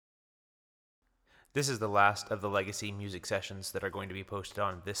This is the last of the Legacy music sessions that are going to be posted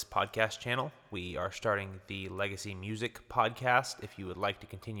on this podcast channel. We are starting the Legacy Music podcast. If you would like to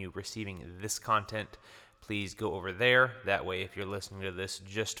continue receiving this content, please go over there. That way, if you're listening to this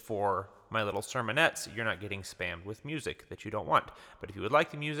just for my little sermonettes, you're not getting spammed with music that you don't want. But if you would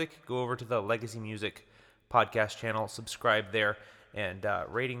like the music, go over to the Legacy Music podcast channel, subscribe there, and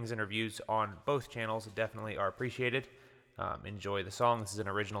ratings and reviews on both channels definitely are appreciated. Enjoy the song. This is an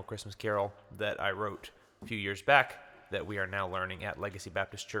original Christmas carol that I wrote a few years back that we are now learning at Legacy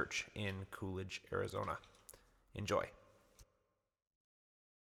Baptist Church in Coolidge, Arizona. Enjoy.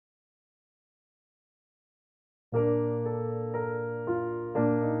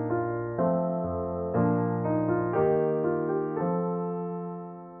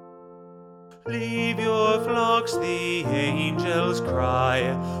 Leave your flocks, the angels cry,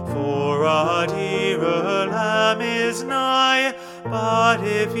 for a dearer lamb is nigh. But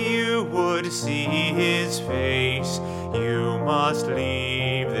if you would see his face, you must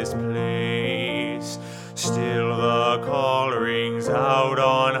leave this place. Still the call rings out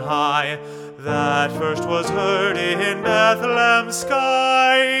on high, that first was heard in Bethlehem's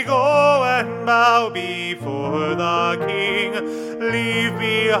sky. Go and bow before the King. Leave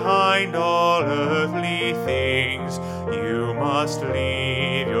behind all earthly things. You must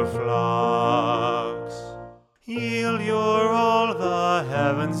leave your flocks. Yield your all, the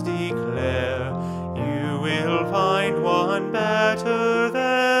heavens declare. You will find one better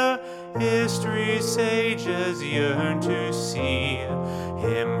there. History's sages yearn to see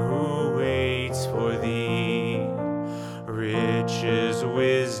him who waits for thee. Riches,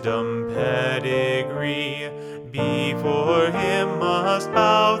 wisdom, pedigree, before him must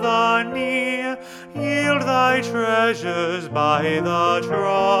bow the knee. Yield thy treasures by the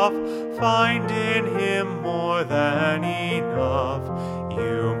trough, find in him more than enough.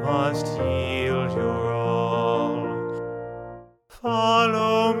 You must yield your all.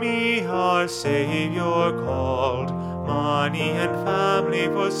 Follow me, our Savior called. Money and family,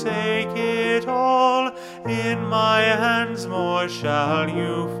 forsake it all. In my hands more shall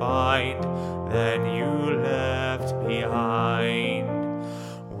you find than you left behind.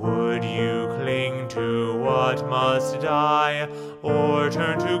 Would you cling to what must die, or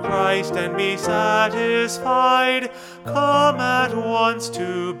turn to Christ and be satisfied? Come at once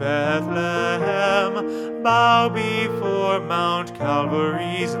to Bethlehem, bow before Mount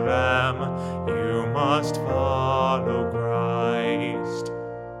Calvary's Lamb. You must follow Christ.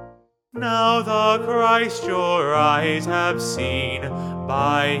 Now the Christ your eyes have seen,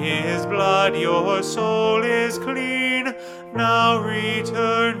 by his blood your soul is clean. Now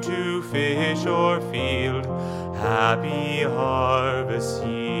return to fish or field, happy harvest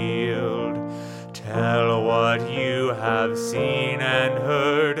yield. Tell what you have seen and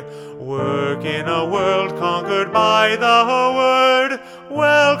heard, work in a world conquered by the word.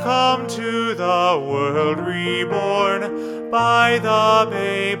 Welcome to the world reborn, by the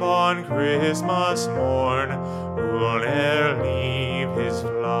babe on Christmas morn, who'll ne'er leave his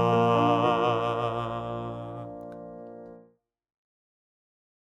flock.